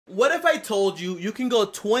What if I told you you can go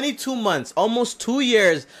 22 months, almost 2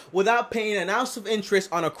 years, without paying an ounce of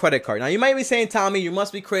interest on a credit card? Now, you might be saying, Tommy, you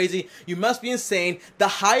must be crazy. You must be insane. The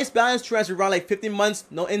highest balance transfer around like 15 months,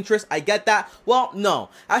 no interest. I get that. Well, no.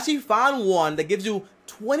 I actually found one that gives you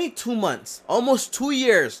 22 months, almost 2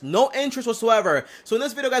 years, no interest whatsoever. So in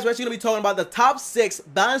this video, guys, we're actually going to be talking about the top 6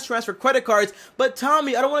 balance transfer credit cards. But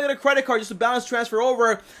Tommy, I don't want to get a credit card just to balance transfer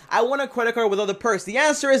over. I want a credit card with other perks. The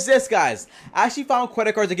answer is this, guys. I actually found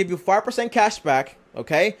credit cards that give you 5% cash back,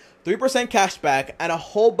 okay? 3% cash back, and a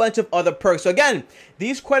whole bunch of other perks. So again,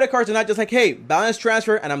 these credit cards are not just like, hey, balance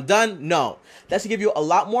transfer and I'm done. No, that's to give you a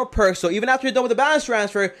lot more perks. So even after you're done with the balance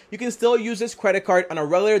transfer, you can still use this credit card on a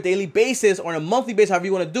regular daily basis or on a monthly basis, however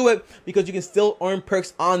you want to do it, because you can still earn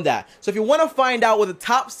perks on that. So if you want to find out what the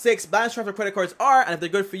top 6 balance transfer credit cards are and if they're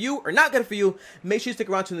good for you or not good for you, make sure you stick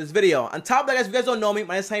around to this video. On top of that, guys, if you guys don't know me,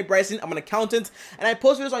 my name is TommyBryson. I'm an accountant and I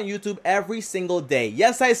post videos on YouTube every single day.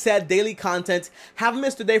 Yes, I said daily content. Haven't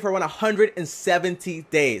missed a day for around 170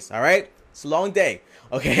 days. All right, it's a long day.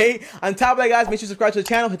 Okay, on top of that, guys, make sure you subscribe to the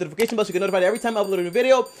channel, hit the notification bell so you get notified every time I upload a new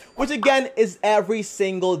video, which again is every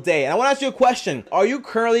single day. And I want to ask you a question. Are you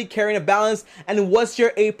currently carrying a balance, and what's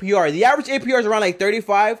your APR? The average APR is around like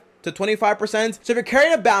 35 to 25%. So if you're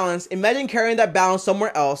carrying a balance, imagine carrying that balance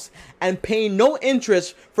somewhere else and paying no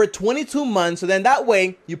interest for 22 months. So then that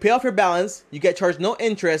way you pay off your balance, you get charged no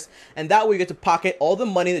interest, and that way you get to pocket all the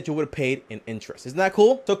money that you would have paid in interest. Isn't that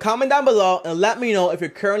cool? So comment down below and let me know if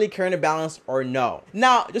you're currently carrying a balance or no.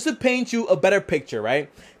 Now, just to paint you a better picture,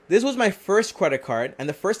 right? This was my first credit card, and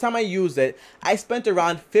the first time I used it, I spent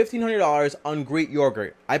around $1,500 on Greek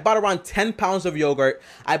yogurt. I bought around 10 pounds of yogurt.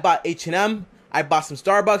 I bought H&M. I bought some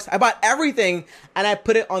Starbucks, I bought everything, and I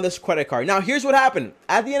put it on this credit card. Now, here's what happened.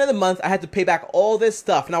 At the end of the month, I had to pay back all this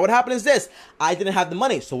stuff. Now, what happened is this. I didn't have the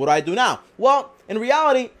money, so what do I do now? Well, in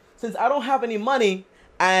reality, since I don't have any money,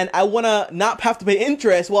 and I want to not have to pay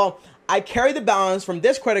interest, well, I carry the balance from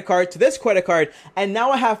this credit card to this credit card, and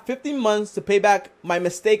now I have 15 months to pay back my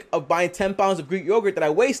mistake of buying 10 pounds of Greek yogurt that I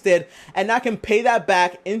wasted, and I can pay that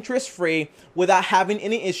back interest-free without having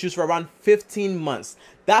any issues for around 15 months.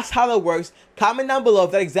 That's how that works. Comment down below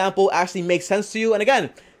if that example actually makes sense to you. And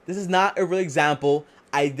again, this is not a real example.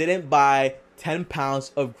 I didn't buy 10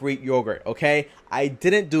 pounds of Greek yogurt, okay? I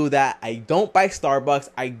didn't do that. I don't buy Starbucks.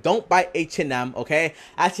 I don't buy H&M, okay?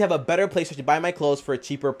 I actually have a better place to buy my clothes for a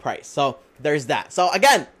cheaper price. So there's that. So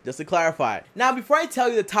again, just to clarify. Now, before I tell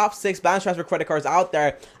you the top 6 balance transfer credit cards out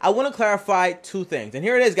there, I want to clarify 2 things. And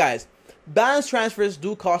here it is, guys. Balance transfers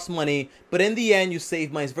do cost money, but in the end, you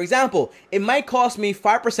save money. So for example, it might cost me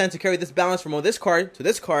 5% to carry this balance from this card to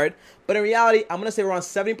this card, but in reality, I'm going to save around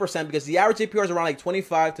 70% because the average APR is around like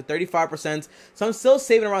 25 to 35%. So I'm still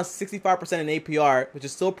saving around 65% in APR, which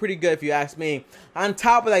is still pretty good if you ask me. On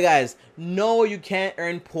top of that, guys, no, you can't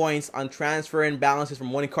earn points on transferring balances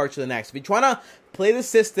from one card to the next. If you're trying to play the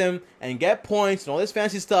system and get points and all this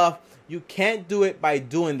fancy stuff, you can't do it by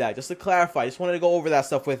doing that. Just to clarify, I just wanted to go over that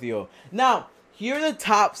stuff with you. Now, here are the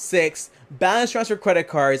top 6 balance transfer credit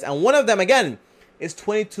cards, and one of them, again, is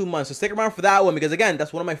 22 months. So stick around for that one because, again,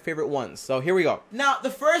 that's one of my favorite ones. So here we go. Now, the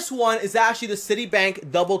first one is actually the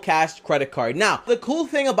Citibank Double Cash credit card. Now, the cool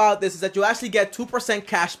thing about this is that you actually get 2%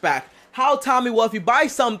 cash back. How, Tommy? Well, if you buy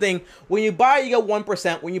something, when you buy it, you get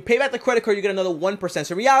 1%. When you pay back the credit card, you get another 1%.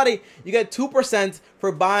 So in reality, you get 2%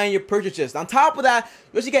 for buying your purchases. On top of that,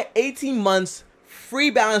 you also get 18 months free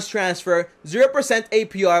balance transfer, 0%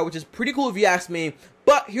 APR, which is pretty cool if you ask me.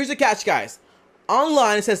 But here's the catch, guys.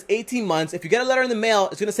 Online, it says 18 months. If you get a letter in the mail,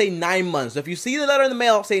 it's going to say 9 months. So if you see the letter in the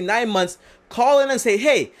mail say 9 months, call in and say,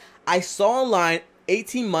 hey, I saw online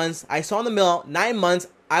 18 months. I saw in the mail 9 months.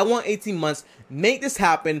 I want 18 months. Make this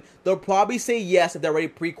happen. They'll probably say yes if they're already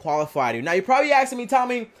pre-qualified you. Now, you're probably asking me,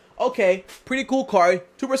 Tommy, okay, pretty cool card,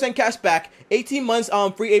 2% cash back, 18 months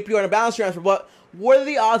free APR and a balance transfer, but what are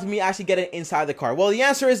the odds of me actually getting inside the card? Well, the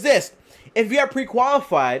answer is this. If you are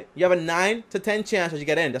pre-qualified, you have a 9 to 10 chance that you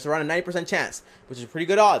get in. That's around a 90% chance, which is pretty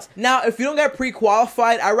good odds. Now, if you don't get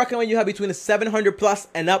pre-qualified, I recommend you have between a 700 plus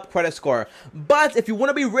and up credit score. But if you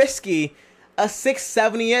want to be risky, a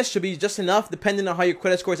 670-ish should be just enough depending on how your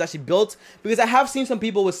credit score is actually built, because I have seen some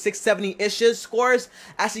people with 670-ish scores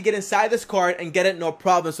actually get inside this card and get it no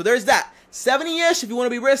problem. So there's that. 70-ish if you want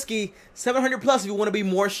to be risky, 700 plus if you want to be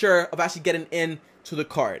more sure of actually getting in to the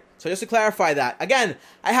card. So just to clarify that, again,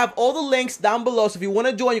 I have all the links down below, so if you want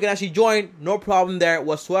to join, you can actually join, no problem there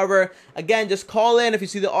whatsoever. Again, just call in if you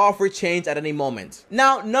see the offer change at any moment.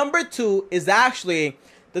 Now, number 2 is actually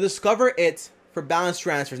the Discover It for balance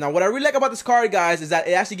transfers. Now, what I really like about this card, guys, is that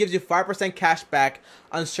it actually gives you 5% cash back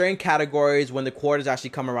on certain categories when the quarters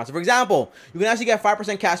actually come around. So, for example, you can actually get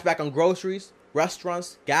 5% cash back on groceries,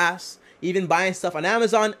 restaurants, gas, even buying stuff on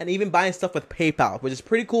Amazon, and even buying stuff with PayPal, which is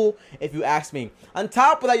pretty cool if you ask me. On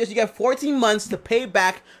top of that, you get 14 months to pay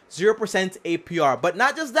back 0% APR. But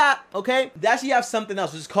not just that, okay? They actually have something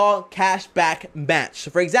else, which is called cashback match.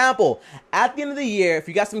 So for example, at the end of the year, if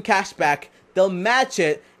you got some cash back, they'll match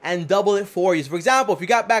it and double it for you. So for example, if you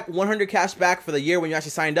got back 100 cash back for the year when you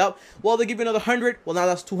actually signed up, well, they'll give you another 100. Well, now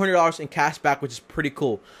that's $200 in cash back, which is pretty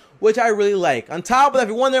cool, which I really like. On top of that, if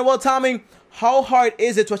you're wondering, well, Tommy, how hard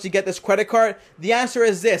is it to actually get this credit card? The answer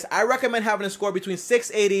is this. I recommend having a score between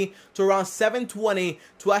 680 to around 720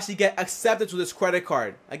 to actually get accepted to this credit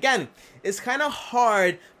card. Again, it's kind of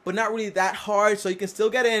hard, but not really that hard, so you can still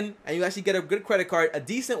get in and you actually get a good credit card, a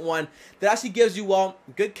decent one that actually gives you, well,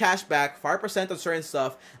 good cash back, 5% on certain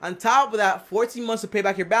stuff. On top of that, 14 months to pay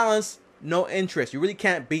back your balance, no interest. You really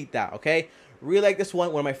can't beat that, okay? Really like this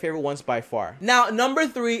one of my favorite ones by far. Now, number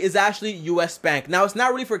 3 is actually US Bank. Now, it's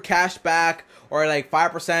not really for cash back or like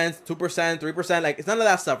 5%, 2%, 3%. Like, it's none of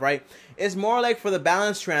that stuff, right? It's more like for the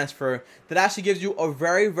balance transfer that actually gives you a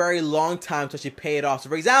very, very long time to actually pay it off. So,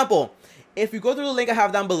 for example, if you go through the link I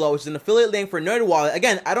have down below, which is an affiliate link for NerdWallet.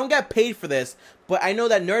 Again, I don't get paid for this, but I know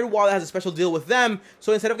that NerdWallet has a special deal with them.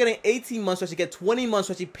 So instead of getting 18 months, you actually get 20 months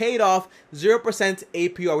to actually pay it off 0%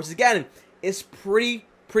 APR, which again is pretty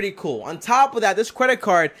cool. On top of that, this credit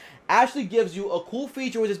card actually gives you a cool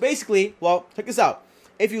feature, which is basically, well, check this out.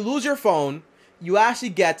 If you lose your phone, you actually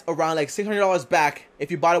get around like $600 back if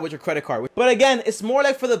you bought it with your credit card. But again, it's more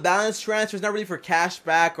like for the balance transfer. It's not really for cash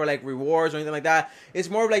back or like rewards or anything like that. It's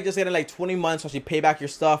more of like just getting like 20 months to actually pay back your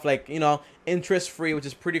stuff, like, you know, interest free, which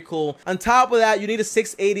is pretty cool. On top of that, you need a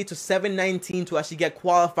 680 to 719 to actually get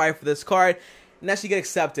qualified for this card and actually get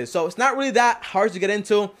accepted. So it's not really that hard to get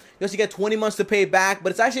into. You actually get 20 months to pay back, but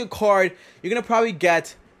it's actually a card you're gonna probably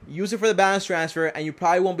use it for the balance transfer, and you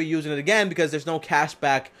probably won't be using it again because there's no cash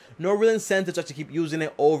back, no real incentive to actually keep using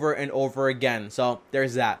it over and over again. So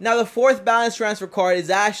there's that. Now, the 4th balance transfer card is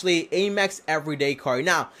actually Amex Everyday Card.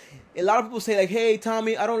 Now, a lot of people say like, hey,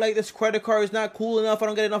 Tommy, I don't like this credit card. It's not cool enough. I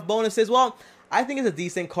don't get enough bonuses. Well, I think it's a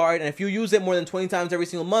decent card, and if you use it more than 20 times every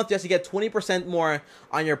single month, you actually get 20% more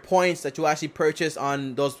on your points that you actually purchase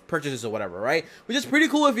on those purchases or whatever, right? Which is pretty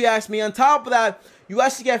cool if you ask me. On top of that, you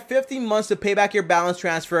actually get 15 months to pay back your balance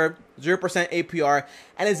transfer, 0% APR,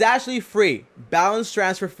 and it's actually free. Balance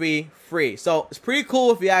transfer fee, free. So it's pretty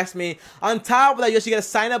cool if you ask me. On top of that, you actually get a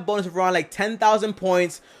sign-up bonus of around like 10,000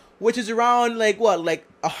 points, which is around like what, like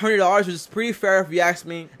 $100, which is pretty fair if you ask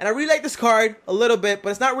me. And I really like this card a little bit, but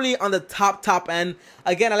it's not really on the top end.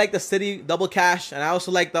 Again, I like the Citi Double Cash, and I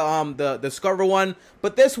also like the Discover one.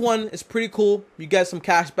 But this one is pretty cool. You get some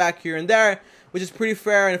cash back here and there, which is pretty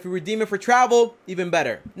fair. And if you redeem it for travel, even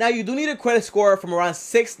better. Now, you do need a credit score from around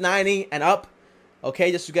 690 and up,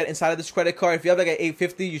 okay, just to get inside of this credit card. If you have like an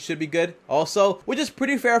 850, you should be good also, which is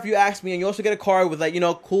pretty fair if you ask me. And you also get a card with like, you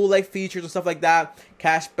know, cool like features and stuff like that,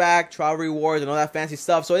 cash back, travel rewards, and all that fancy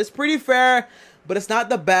stuff. So it's pretty fair, but it's not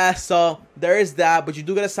the best. So there is that, but you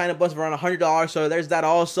do get a sign-up bonus of around $100. So there's that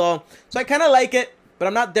also. So I kind of like it, but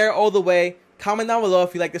I'm not there all the way. Comment down below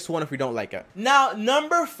if you like this one, if you don't like it. Now,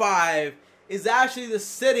 number 5 is actually the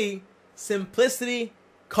Citi Simplicity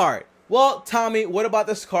card. Well, Tommy, what about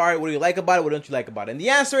this card? What do you like about it? What don't you like about it? And the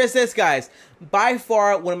answer is this, guys. By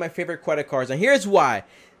far, one of my favorite credit cards. And here's why.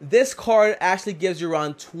 This card actually gives you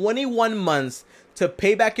around 21 months to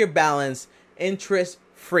pay back your balance interest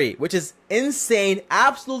free, which is insane,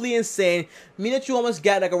 absolutely insane. Meaning that you almost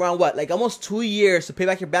get like around what? Like almost 2 years to pay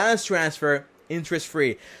back your balance transfer interest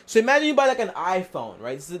free. So imagine you buy like an iPhone,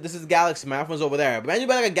 right? This is Galaxy. My iPhone's over there. But imagine you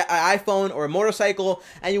buy like an iPhone or a motorcycle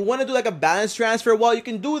and you want to do like a balance transfer. Well, you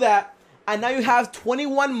can do that. And now you have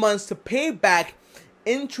 21 months to pay back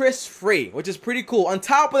interest free, which is pretty cool. On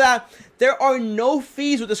top of that, there are no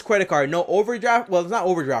fees with this credit card. No overdraft. Well, it's not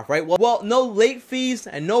overdraft, right? Well, no late fees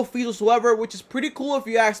and no fees whatsoever, which is pretty cool if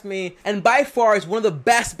you ask me. And by far, it's one of the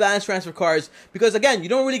best balance transfer cards because, again, you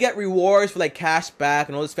don't really get rewards for like cash back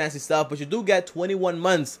and all this fancy stuff, but you do get 21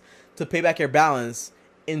 months to pay back your balance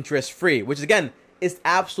interest free, which again, is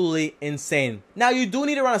absolutely insane. Now, you do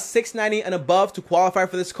need around a 690 and above to qualify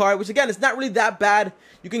for this card, which again, it's not really that bad.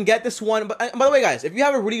 You can get this one. But by the way, guys, if you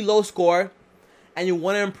have a really low score and you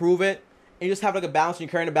want to improve it, and you just have like a balance and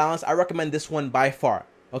you're carrying a balance, I recommend this one by far.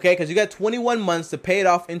 Okay, because you got 21 months to pay it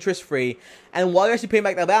off interest free. And while you're actually paying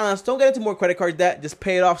back that balance, don't get into more credit card debt. Just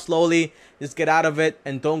pay it off slowly. Just get out of it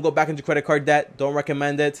and don't go back into credit card debt. Don't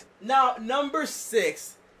recommend it. Now, number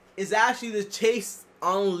 6 is actually the Chase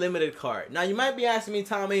Unlimited card. Now, you might be asking me,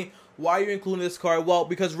 Tommy, why are you including this card? Well,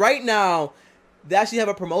 because right now, they actually have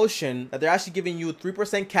a promotion that they're actually giving you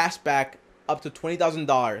 3% cash back up to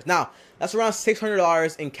 $20,000. Now, that's around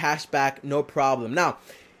 $600 in cash back, no problem. Now,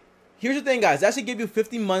 here's the thing, guys. They actually give you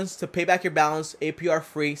 50 months to pay back your balance, APR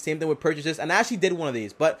free. Same thing with purchases. And I actually did one of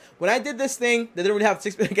these. But when I did this thing, they didn't really have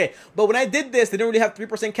But when I did this, they didn't really have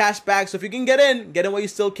 3% cash back. So if you can get in while you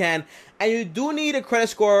still can. And you do need a credit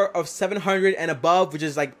score of 700 and above, which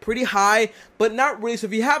is like pretty high, but not really. So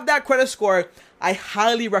if you have that credit score, I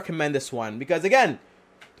highly recommend this one. Because again,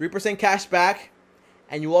 3% cash back,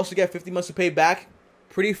 and you also get 50 months to pay back.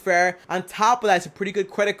 Pretty fair. On top of that, it's a pretty good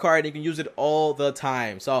credit card, and you can use it all the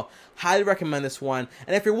time. So, highly recommend this one.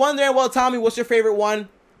 And if you're wondering, well, Tommy, what's your favorite one?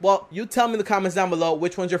 Well, you tell me in the comments down below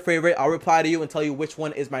which one's your favorite. I'll reply to you and tell you which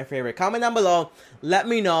one is my favorite. Comment down below. Let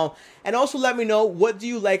me know. And also let me know what do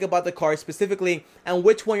you like about the card specifically and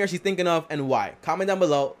which one you're actually thinking of and why. Comment down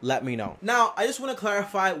below. Let me know. Now, I just want to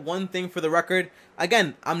clarify one thing for the record.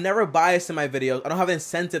 Again, I'm never biased in my videos. I don't have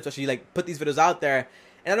incentives to actually like put these videos out there.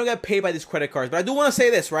 And I don't get paid by these credit cards. But I do want to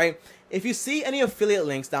say this, right? If you see any affiliate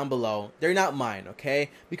links down below, they're not mine,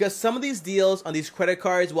 okay? Because some of these deals on these credit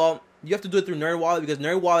cards, well, you have to do it through NerdWallet because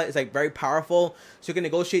NerdWallet is like very powerful. So you can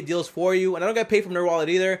negotiate deals for you. And I don't get paid from NerdWallet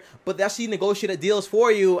either. But they actually negotiate deals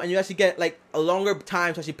for you. And you actually get like a longer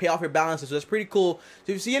time to actually pay off your balances. So that's pretty cool.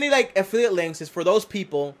 So if you see any like affiliate links, it's for those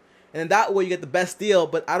people. And then that way you get the best deal.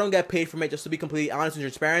 But I don't get paid from it, just to be completely honest and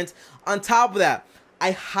transparent. On top of that,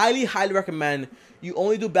 I highly, highly recommend you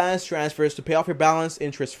only do balance transfers to pay off your balance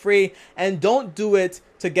interest free, and don't do it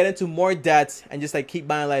to get into more debt and just like keep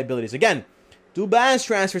buying liabilities. Again, do balance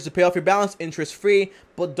transfers to pay off your balance interest free,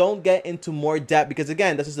 but don't get into more debt because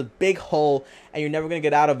again, this is a big hole and you're never going to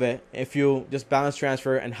get out of it if you just balance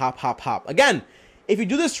transfer and hop. Again, if you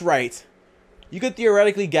do this right, you could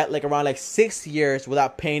theoretically get like around like 6 years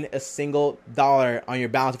without paying a single dollar on your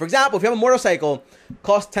balance. For example, if you have a motorcycle,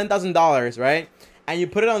 costs $10,000, right? And you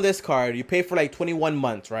put it on this card, you pay for like 21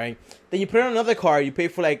 months, right? Then you put it on another card, you pay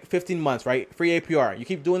for like 15 months, right? Free APR. You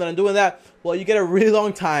keep doing that and doing that, well, you get a really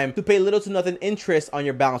long time to pay little to nothing interest on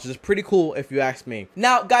your balance, which is pretty cool if you ask me.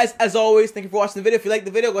 Now, guys, as always, thank you for watching the video. If you like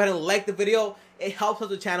the video, go ahead and like the video. It helps out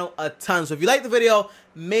the channel a ton. So if you like the video,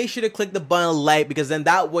 make sure to click the button like, because then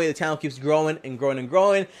that way the channel keeps growing and growing and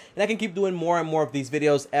growing. And I can keep doing more and more of these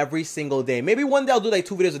videos every single day. Maybe one day I'll do like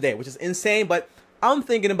 2 videos a day, which is insane, but I'm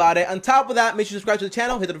thinking about it. On top of that, make sure to subscribe to the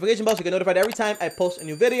channel, hit the notification bell so you get notified every time I post a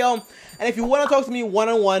new video. And if you want to talk to me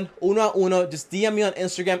one-on-one, uno, just DM me on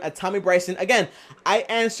Instagram at TommyBryson. Again, I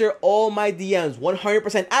answer all my DMs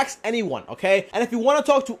 100%. Ask anyone, okay? And if you want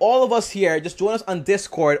to talk to all of us here, just join us on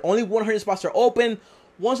Discord. Only 100 spots are open.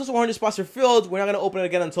 Once those 100 spots are filled, we're not going to open it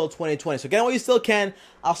again until 2020. So get on while you still can.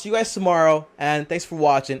 I'll see you guys tomorrow. And thanks for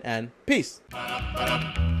watching, and peace.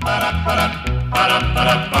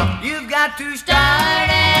 You've got to start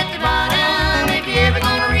at the bottom if you're ever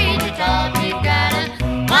gonna reach the top. You've gotta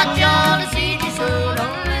watch all the Citi, so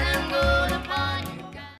don't